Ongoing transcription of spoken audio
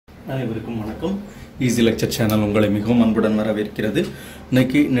அனைவருக்கும் வணக்கம். Easy lecture channel உங்களை மிகவும் அன்புடன் வரவேற்கிறது.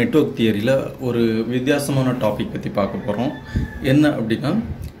 இன்னைக்கு நெட்வொர்க் தியரியில் ஒரு வித்தியாசமான டாபிக் பற்றி பார்க்க போகிறோம். என்ன அப்படின்னா,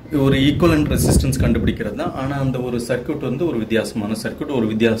 ஒரு ஈக்குவலன்ட் ரெசிஸ்டன்ஸ் கண்டுபிடிக்கிறது தான். ஆனால் அந்த ஒரு சர்க்யூட் வந்து ஒரு வித்தியாசமான சர்க்யூட், ஒரு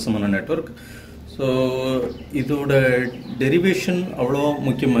வித்தியாசமான நெட்வொர்க். ஸோ இதோட டெரிவேஷன் அவ்வளோ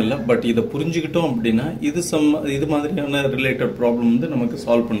முக்கியம் இல்லை, பட் இதை புரிஞ்சுக்கிட்டோம் அப்படின்னா இது மாதிரியான ரிலேட்டட் ப்ராப்ளம் வந்து நமக்கு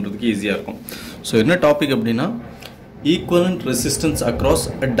சால்வ் பண்ணுறதுக்கு ஈஸியாக இருக்கும். ஸோ என்ன டாபிக் அப்படின்னா, equivalent resistance across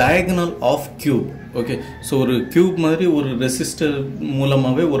a diagonal of cube. Okay, so ஒரு கியூப் மாதிரி ஒரு ரெசிஸ்டர்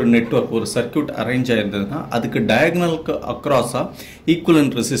மூலமாகவே ஒரு நெட்வொர்க், ஒரு சர்க்யூட் அரேஞ்ச் ஆயிருந்ததுன்னா அதுக்கு டயகனலுக்கு அக்ராஸாக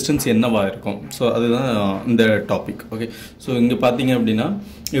ஈக்குவலன்ட் ரெசிஸ்டன்ஸ் என்னவா இருக்கும். ஸோ அதுதான் இந்த டாபிக். ஓகே, ஸோ இங்கே பார்த்தீங்க அப்படின்னா,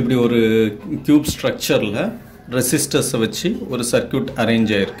 இப்படி ஒரு கியூப் ஸ்ட்ரக்சரில் ரெசிஸ்டர்ஸை வச்சு ஒரு சர்க்யூட்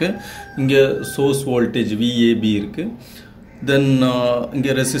அரேஞ்ச் ஆகிருக்கு. இங்கே சோர்ஸ் வோல்டேஜ் விஏபி இருக்குது. தென்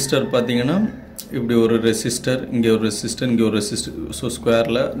இங்கே ரெசிஸ்டர் பார்த்தீங்கன்னா, இப்படி ஒரு ரெசிஸ்டர், இங்கே ஒரு ரெசிஸ்டர், இங்கே ஒரு ரெசிஸ்டர், ஸோ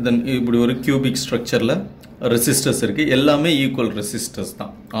ஸ்கொயரில். தென் இப்படி ஒரு கியூபிக் ஸ்ட்ரக்சரில் ரெசிஸ்டர்ஸ் இருக்குது. எல்லாமே ஈக்குவல் ரெசிஸ்டர்ஸ்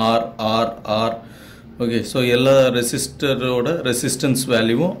தான், R R R. Okay, so எல்லா ரெசிஸ்டரோட ரெசிஸ்டன்ஸ்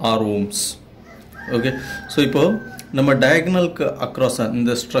வேல்யூவும் ஆர் ஓம்ஸ். ஓகே, ஸோ இப்போது நம்ம டயகனலுக்கு அக்ராஸாக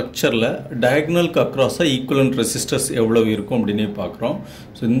இந்த ஸ்ட்ரக்சரில் டயகனலுக்கு அக்ராஸாக ஈக்குவலன்ட் ரெசிஸ்டர்ஸ் எவ்வளோ இருக்கும் அப்படின்னு பார்க்குறோம்.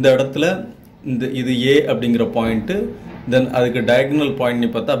 ஸோ இந்த இடத்துல இது ஏ அப்படிங்கிற பாயிண்ட்டு, தென் அதுக்கு டயகனல்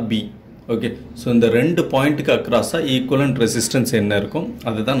பாயிண்ட்னு பார்த்தா பி. ஓகே, ஸோ இந்த ரெண்டு பாயிண்ட்டுக்கு அக்ராஸாக ஈக்குவலன்ட் ரெசிஸ்டன்ஸ் என்ன இருக்கும்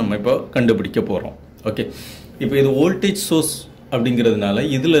அதுதான் நம்ம இப்போ கண்டுபிடிக்க போகிறோம். ஓகே, இப்போ இது வோல்டேஜ் சோர்ஸ் அப்படிங்கிறதுனால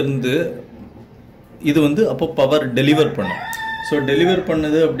இதிலிருந்து இது வந்து அப்போ பவர் டெலிவர் பண்ணும். ஸோ டெலிவர்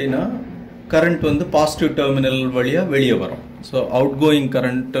பண்ணுது அப்படின்னா கரண்ட் வந்து பாசிட்டிவ் டெர்மினல் வழியாக வெளியே வரும். ஸோ அவுட் கோயிங்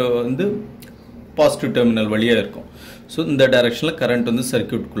கரண்ட் வந்து பாசிட்டிவ் டெர்மினல் வழியாக இருக்கும். ஸோ இந்த டைரக்ஷனில் கரண்ட் வந்து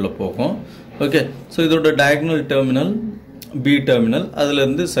சர்க்யூட்குள்ளே போகும். ஓகே, ஸோ இதோட டயகனல் டெர்மினல் பி டெர்மினல்,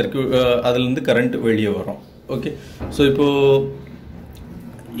 அதுலேருந்து கரண்ட் வெளியே வரும். ஓகே, ஸோ இப்போது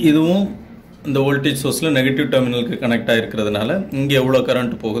இதுவும் இந்த வோல்டேஜ் சோர்ஸில் நெகட்டிவ் டெர்மினலுக்கு கனெக்ட் ஆகிருக்கிறதுனால இங்கே எவ்வளோ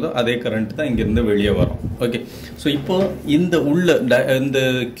கரண்ட் போகுதோ அதே கரண்ட் தான் இங்கேருந்து வெளியே வரும். ஓகே, ஸோ இப்போது இந்த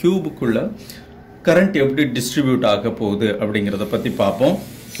கியூபுக்குள்ளே கரண்ட் எப்படி டிஸ்ட்ரிபியூட் ஆக போகுது அப்படிங்கிறத பற்றி பார்ப்போம்.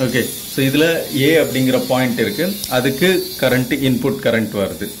 ஓகே, ஸோ இதில் ஏ அப்படிங்கிற பாயிண்ட் இருக்குது, அதுக்கு கரண்ட் இன்புட் கரண்ட்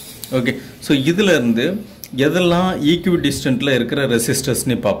வருது. ஓகே, ஸோ இதிலேருந்து எதெல்லாம் ஈக்யூ டிஸ்டன்ஸில் இருக்கிற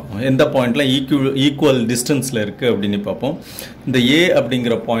ரெசிஸ்டர்ஸ்னு பார்ப்போம். எந்த பாயிண்ட்லாம் ஈக்குவல் டிஸ்டன்ஸில் இருக்குது அப்படின்னு பார்ப்போம். இந்த ஏ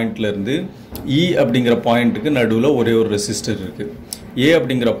அப்படிங்கிற பாயிண்ட்லேருந்து இ அப்படிங்கிற பாயிண்ட்டுக்கு நடுவில் ஒரே ஒரு ரெசிஸ்டர் இருக்குது. ஏ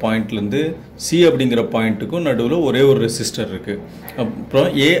அப்படிங்கிற பாயிண்ட்லேருந்து சி அப்படிங்கிற பாயிண்ட்டுக்கும் நடுவில் ஒரே ஒரு ரெசிஸ்டர் இருக்குது.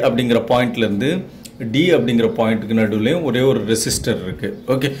 அப்புறம் ஏ அப்படிங்கிற பாயிண்ட்லேருந்து டி அப்படிங்கிற பாயிண்ட்டுக்கு நடுவுலையும் ஒரே ஒரு ரெசிஸ்டர் இருக்குது.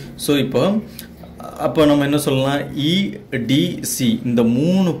 ஓகே, ஸோ அப்போ நம்ம என்ன சொல்லலாம், இடிசி இந்த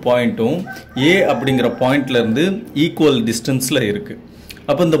மூணு பாயிண்ட்டும் ஏ அப்படிங்கிற பாயிண்ட்லேருந்து ஈக்குவல் டிஸ்டன்ஸில் இருக்குது.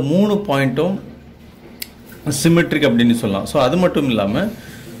 அப்போ இந்த மூணு பாயிண்ட்டும் சிமெட்ரிக் அப்படின்னு சொல்லலாம். ஸோ அது மட்டும் இல்லாமல்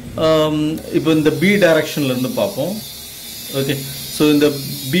இப்போ இந்த பி டைரக்ஷன்லேருந்து பார்ப்போம். ஓகே, ஸோ இந்த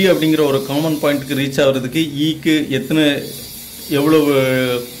பி அப்படிங்கிற ஒரு காமன் பாயிண்ட்டுக்கு ரீச் ஆகிறதுக்கு ஈக்கு எவ்வளவு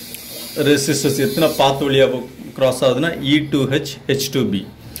ரெசிஸ்டர்ஸ், எத்தனை பாத் வழியாக க்ராஸ் ஆகுதுன்னா E2H H2B,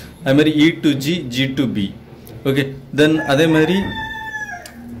 அதே மாதிரி E2G G2B. ஓகே, தென் அதே மாதிரி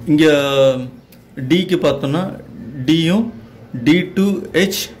இங்கே டிக்கு பார்த்தோம்னா டியும்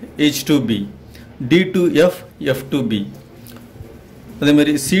D2H H2B, D2F F2B. அதே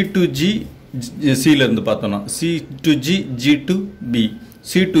மாதிரி C2G சிலேருந்து பார்த்தோம்னா C2G G2B,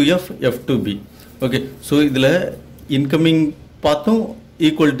 C2F F2B. Okay, so இதில் இன்கமிங் பார்த்தும்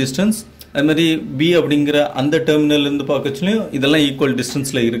ஈக்குவல் டிஸ்டன்ஸ், அது மாதிரி பி அப்படிங்கிற அந்த டெர்மினல்லேருந்து பார்க்கச்சுலையும் இதெல்லாம் ஈக்குவல்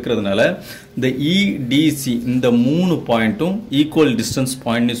டிஸ்டன்ஸில் இருக்கிறதுனால இந்த இடிசி இந்த மூணு பாயிண்ட்டும் ஈக்குவல் டிஸ்டன்ஸ்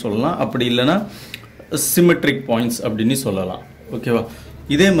பாயிண்ட்னு சொல்லலாம். அப்படி இல்லைன்னா சிமெட்ரிக் பாயிண்ட்ஸ் அப்படின்னு சொல்லலாம். ஓகேவா,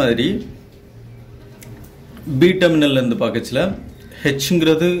 இதே மாதிரி பி டெர்மினல்லேருந்து பார்க்கச்சுல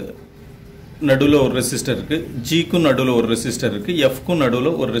ஹெச்ங்கிறது நடுவில் ஒரு ரெசிஸ்டர் இருக்குது, ஜிக்கும் நடுவில் ஒரு ரெசிஸ்டர் இருக்குது, எஃப்க்கும்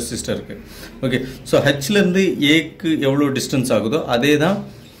நடுவில் ஒரு ரெசிஸ்டர் இருக்குது. ஓகே, ஸோ ஹெச்லேருந்து ஏக்கு எவ்வளோ டிஸ்டன்ஸ் ஆகுதோ அதே தான்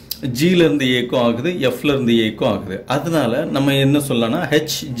ஜிலேருந்து ஏக்கும் ஆகுது, எஃப்லேருந்து ஏக்கும் ஆகுது. அதனால நம்ம என்ன சொல்லலாம்னா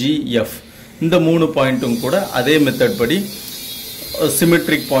HGF இந்த மூணு பாயிண்ட்டும் கூட அதே மெத்தட் படி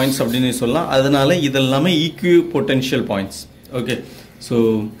சிமெட்ரிக் பாயிண்ட்ஸ் அப்படின்னு சொல்லலாம். அதனால இதெல்லாமே EQ potential points. Okay, so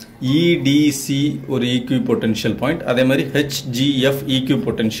EDC ஒரு ஈக்யூ பொட்டென்ஷியல் பாயிண்ட், அதே மாதிரி HGF EQ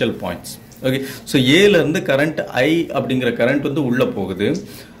potential points. Okay, so ஏலேருந்து current ஐ அப்படிங்கிற கரண்ட் வந்து உள்ளே போகுது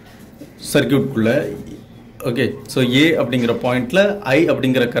சர்க்யூட்குள்ளே. ஓகே, ஸோ ஏ அப்படிங்கிற பாயிண்டில் ஐ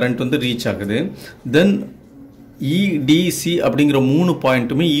அப்படிங்கிற கரண்ட் வந்து ரீச் ஆகுது. தென் இடிசி அப்படிங்கிற மூணு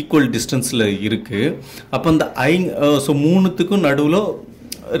பாயிண்ட்டுமே ஈக்குவல் டிஸ்டன்ஸில் இருக்குது. அப்போ அந்த ஸோ மூணுத்துக்கும் நடுவில்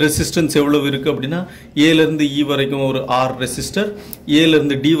ரெசிஸ்டன்ஸ் எவ்வளவு இருக்குது அப்படின்னா, ஏலேருந்து இ வரைக்கும் ஒரு ஆர் ரெசிஸ்டர்,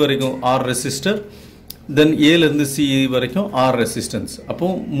 ஏலேருந்து டி வரைக்கும் ஆர் ரெசிஸ்டர், தென் ஏலேருந்து சி வரைக்கும் ஆர் ரெசிஸ்டன்ஸ். அப்போ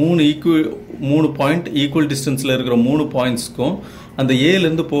மூணு பாயிண்ட் ஈக்குவல் டிஸ்டன்ஸில் இருக்கிற 3 பாயிண்ட்ஸ்க்கும் அந்த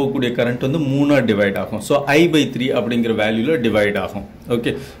ஏலேருந்து போகக்கூடிய கரண்ட் வந்து 3ஆக டிவைட் ஆகும். ஸோ I/3 அப்படிங்கிற வேல்யூவில் டிவைட் ஆகும்.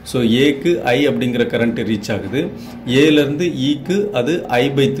 ஓகே, ஸோ ஏக்கு I அப்படிங்கிற கரண்ட் ரீச் ஆகுது, ஏலேருந்து ஈக்கு அது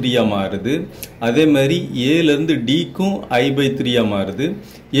I/3 மாறுது. அதே மாதிரி ஏலேருந்து டிக்கும் I/3 மாறுது,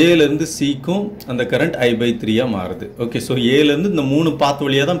 ஏலேருந்து சிக்கும் அந்த கரண்ட் I/3 மாறுது. ஓகே, ஸோ ஏலேருந்து இந்த 3 பாத்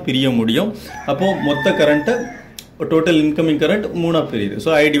வழியாக தான் பிரிய முடியும். அப்போது மொத்த கரண்ட்டை டோட்டல் இன்கமிங் கரண்ட் 3ஆக பிரியுது.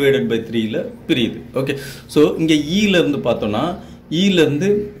 ஸோ I/3ல பிரியுது. ஓகே, ஸோ இங்கே ஈலேருந்து பார்த்தோன்னா ஈலேருந்து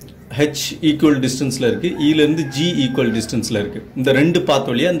ஹெச் ஈக்குவல் டிஸ்டன்ஸில் இருக்குது, ஈலேருந்து ஜி ஈக்குவல் டிஸ்டன்ஸில் இருக்குது. இந்த 2 பாத்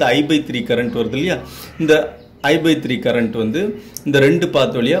வழியாக இந்த I/3 கரண்ட் வருது இல்லையா, இந்த I/3 கரண்ட் வந்து இந்த 2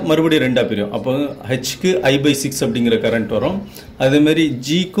 பாத் வழியாக மறுபடியும் 2ஆக பிரியும். அப்போ ஹெச்க்கு I/6 அப்படிங்கிற கரண்ட் வரும், அதேமாதிரி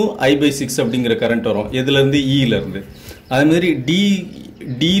ஜிக்கும் I/6 அப்படிங்கிற கரண்ட் வரும். எதுலேருந்து? ஈலேருந்து. அதேமாதிரி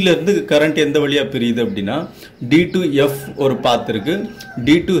டியிலேருந்து கரண்ட் எந்த வழியாக பிரியுது அப்படின்னா D to F ஒரு பாத் இருக்கு,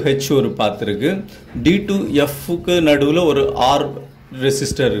 D to H ஒரு பாத் இருக்கு, D to Fக்கு நடுவில் ஒரு R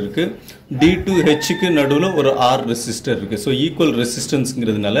ரெசிஸ்டர் இருக்கு, D to Hக்கு நடுவில் ஒரு R ரெசிஸ்டர் இருக்கு. ஸோ ஈக்குவல்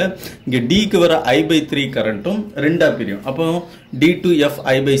ரெசிஸ்டன்ஸ்ங்கிறதுனால இங்கே டிக்கு வர I/3 கரண்ட்டும் 2ஆக பிரியும். அப்போ D to F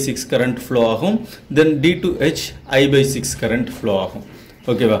I/6 current flow ஆகும், தென் D to H I/6 current flow ஆகும்.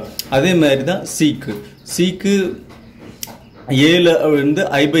 ஓகேவா? அதே மாதிரி தான் சிக்கு ஏல வந்து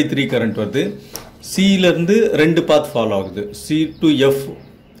I/3 கரண்ட் வருது, சியிலேருந்து 2 பாத் ஃபாலோ ஆகுது, C to F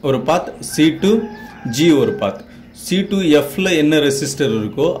ஒரு பாத், C to G ஒரு பாத். C to Fல என்ன ரெசிஸ்டர்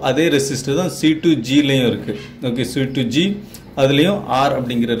இருக்கோ அதே ரெசிஸ்டர் தான் C to Gலையும் இருக்குது. ஓகே, C to G அதுலேயும் R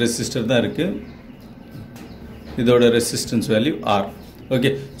அப்படிங்கிற ரெசிஸ்டர் தான் இருக்குது, இதோட resistance value R.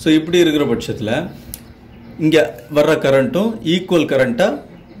 Okay, so இப்படி இருக்கிற பட்சத்தில் இங்கே வர்ற கரண்ட்டும் ஈக்குவல் கரண்ட்டாக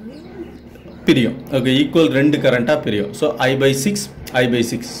பிரியும். ஓகே, ஈக்குவல் 2 கரண்ட்டாக பிரியும். So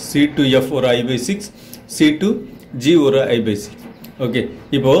I/6 C to F ஒரு I/6, C to G ஒரு I/6. ஓகே,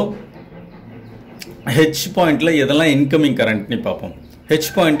 இப்போது ஹெச் பாயிண்டில் எதெல்லாம் இன்கமிங் கரண்ட்னு பார்ப்போம். ஹெச்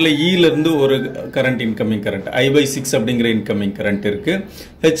பாயிண்டில் ஈலேருந்து ஒரு கரண்ட் இன்கமிங் கரண்ட் I/6 அப்படிங்கிற இன்கமிங் கரண்ட் இருக்குது.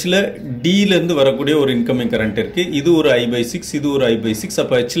 ஹெச்சில் டியிலேருந்து வரக்கூடிய ஒரு இன்கமிங் கரண்ட் இருக்குது, இது ஒரு I/6, இது ஒரு I/6.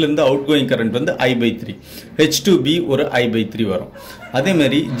 அப்போ ஹெச்லேருந்து அவுட் கோயிங் கரண்ட் வந்து I/3, H to B ஒரு I/3 வரும்.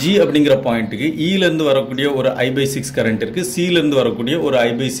 அதேமாதிரி G அப்படிங்கிற பாயிண்ட்டுக்கு ஈலேருந்து வரக்கூடிய ஒரு I/6 கரண்ட் இருக்குது, சிலேருந்து வரக்கூடிய ஒரு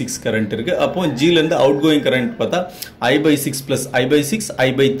I/6 கரண்ட் இருக்குது. அப்போ ஜிலேருந்து அவுட் கோயிங் கரண்ட் பார்த்தா I/6 ப்ளஸ் I/6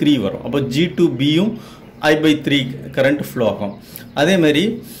 I/3 வரும். அப்போ G to Bயும் I/3 current flow ஆகும். அதேமாதிரி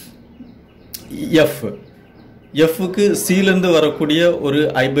எஃப்க்கு சிலேருந்து வரக்கூடிய ஒரு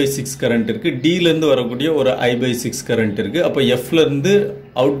I/6 கரண்ட் இருக்குது, டிலேருந்து வரக்கூடிய ஒரு I/6 கரண்ட் இருக்குது. அப்போ எஃப்லேருந்து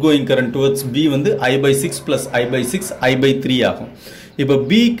out going current towards B வந்து I/6 ப்ளஸ் I/6 I/3 ஆகும். இப்போ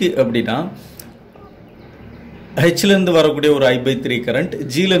பிக்கு அப்படின்னா ஹெச்லேருந்து வரக்கூடிய ஒரு I/3 கரண்ட்,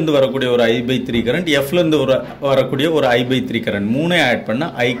 ஜிலேருந்து வரக்கூடிய ஒரு I/3 கரண்ட், எஃப்லேருந்து வரக்கூடிய ஒரு I/3 கரண்ட், 3 ஆட்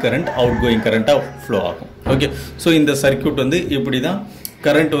பண்ணால் I கரண்ட் அவுட் கோயிங் கரண்ட்டாக ஃப்ளோ ஆகும். ஓகே, ஸோ இந்த சர்க்கியூட் வந்து இப்படி தான்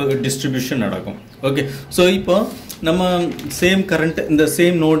கரண்ட் டிஸ்ட்ரிபியூஷன் நடக்கும். ஓகே, ஸோ இப்போ நம்ம சேம் கரண்ட் இந்த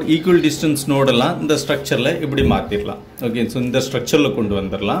சேம் நோட் ஈக்குவல் டிஸ்டன்ஸ் நோடெல்லாம் இந்த ஸ்ட்ரக்சரில் இப்படி மாற்றிடலாம். ஓகே, ஸோ இந்த ஸ்ட்ரக்சரில் கொண்டு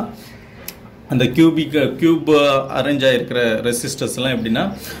வந்துடலாம். அந்த கியூப் அரேஞ்ச் ஆகிருக்கிற ரெசிஸ்டர்ஸ்லாம் எப்படின்னா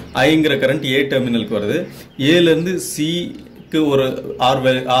ஐங்கிற கரண்ட் ஏ டெர்மினலுக்கு வருது, ஏலேருந்து சிக்கு ஒரு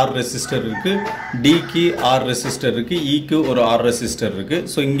ஆர் ரெசிஸ்டர் இருக்குது, டிக்கு ஆர் ரெசிஸ்டர் இருக்குது, ஈக்கு ஒரு ஆர் ரெசிஸ்டர் இருக்குது.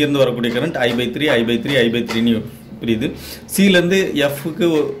 ஸோ இங்கேருந்து வரக்கூடிய கரண்ட் I/3 புரியுது. சிலேருந்து எஃப்க்கு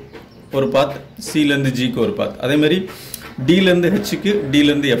ஒரு பாத், சிலேருந்து ஜிக்கு ஒரு பாத். அதேமாதிரி டிலேருந்து ஹெச்சுக்கு,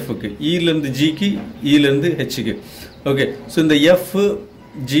 டிலேருந்து எஃப்க்கு, இலேருந்து ஜிக்கு, இலேருந்து ஹெச்சுக்கு. ஓகே, ஸோ இந்த எஃப்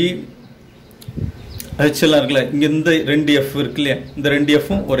ஜி ஹெச்எல்லாம் இருக்குல்ல, இங்கே இந்த 2 எஃப் இருக்கு இல்லையா, இந்த 2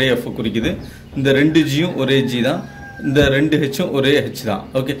 எஃப்பும் ஒரே எஃப் குறிக்குது, இந்த 2 ஜியும் ஒரே ஜி தான், இந்த 2 ஹெச்சும் ஒரே ஹெச் தான்.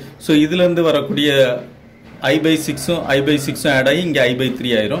 ஓகே, ஸோ இதுலேருந்து வரக்கூடிய I/6 ஆட் ஆகி இங்கே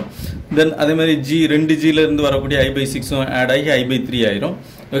I/3 ஆயிரும். தென் அதே மாதிரி 2 ஜிலேருந்து வரக்கூடிய I/6 ஆட் ஆகி I/3 ஆயிரும்.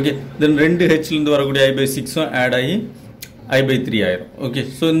 ஓகே, தென் 2 ஹெச்லேருந்து வரக்கூடிய I/6 ஆட் ஆகி I/3 ஆயிரும். ஓகே,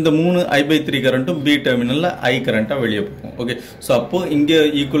 ஸோ இந்த 3 I/3 கரண்ட்டும் பி டெர்மினலில் I கரண்ட்டாக வெளியே போகும். ஓகே, ஸோ அப்போது இங்கே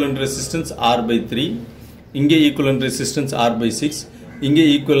ஈக்குவலன்ட் ரெசிஸ்டன்ஸ் R/3, இங்கே ஈக்குவலன்ட் ரெசிஸ்டன்ஸ் R/6, இங்கே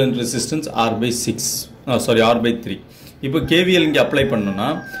ஈக்குவலன்ட் ரெசிஸ்டன்ஸ் R/3. இப்போ KVL இங்கே அப்ளை பண்ணோம்னா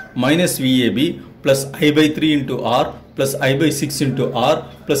 -VAB plus I/3 into R plus I/6 into R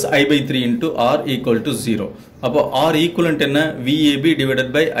plus I/3 into R equal to 0. அப்போ R equivalent என்ன? VAB divided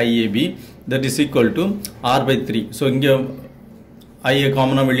by IAB, that is equal to R/3. So இங்கே ஐயை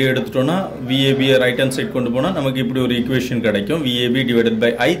காமனாக வெளியே எடுத்துட்டோம்னா VAB right hand side கொண்டு போனால் நமக்கு இப்படி ஒரு ஈக்குவேஷன் கிடைக்கும். VAB divided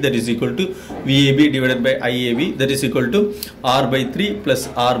by I, that is equal to VAB divided by IAB, that is equal to R/3 plus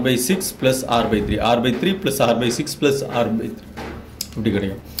R/6 plus R/3, R/3 plus R/6 plus R/3 இப்படி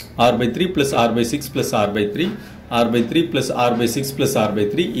கிடைக்கும். r by 3 plus r by 6 plus r by 3 r by 3 plus r by 6 plus r by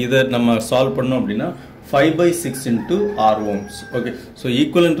 3 இதை நம்ம solve பண்ணோம் அப்படின்னா 5 by 6 into r ohms. Okay, so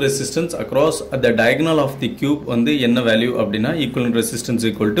equivalent resistance across the diagonal of the cube வந்து என்ன value அப்படின்னா equivalent resistance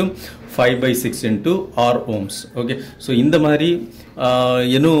equal to 5 by 6 into r ohms. Okay, so இந்த மாதிரி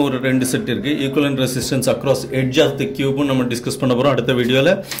இன்னும் ஒரு ரெண்டு செட் இருக்கு. equivalent resistance across edge of the cube நம்ம டிஸ்கஸ் பண்ண போறோம் அடுத்த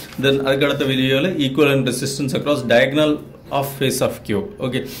வீடியோல. தென் அதுக்கு அடுத்த வீடியோல equivalent resistance across diagonal of face of cube.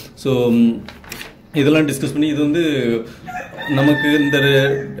 Okay, so இதெல்லாம் டிஸ்கஸ் பண்ணி இது வந்து நமக்கு இந்த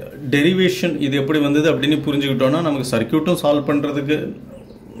டெரிவேஷன் இது எப்படி வந்தது அப்படின்னு புரிஞ்சுக்கிட்டோம்னா நமக்கு சர்க்யூட்டும் சால்வ் பண்ணுறதுக்கு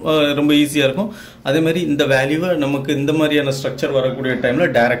ரொம்ப ஈஸியாக இருக்கும். அதே மாதிரி இந்த வேல்யூவை நமக்கு இந்த மாதிரியான ஸ்ட்ரக்சர் வரக்கூடிய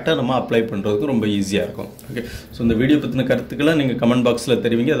டைமில் டைரெக்டாக நம்ம அப்ளை பண்ணுறதுக்கு ரொம்ப ஈஸியாக இருக்கும். ஓகே, ஸோ இந்த வீடியோ பற்றின கருத்துக்களை நீங்கள் கமெண்ட் பாக்ஸில்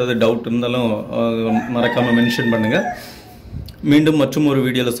தெரிவிங்க. அதாவது டவுட் இருந்தாலும் மறக்காமல் மென்ஷன் பண்ணுங்கள். மீண்டும் மற்றும் ஒரு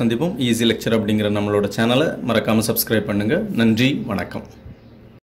வீடியோவில் சந்திப்போம். ஈஸி லெக்சர் அப்படிங்கிற நம்மளோட சேனலை மறக்காமல் சப்ஸ்கிரைப் பண்ணுங்கள். நன்றி, வணக்கம்.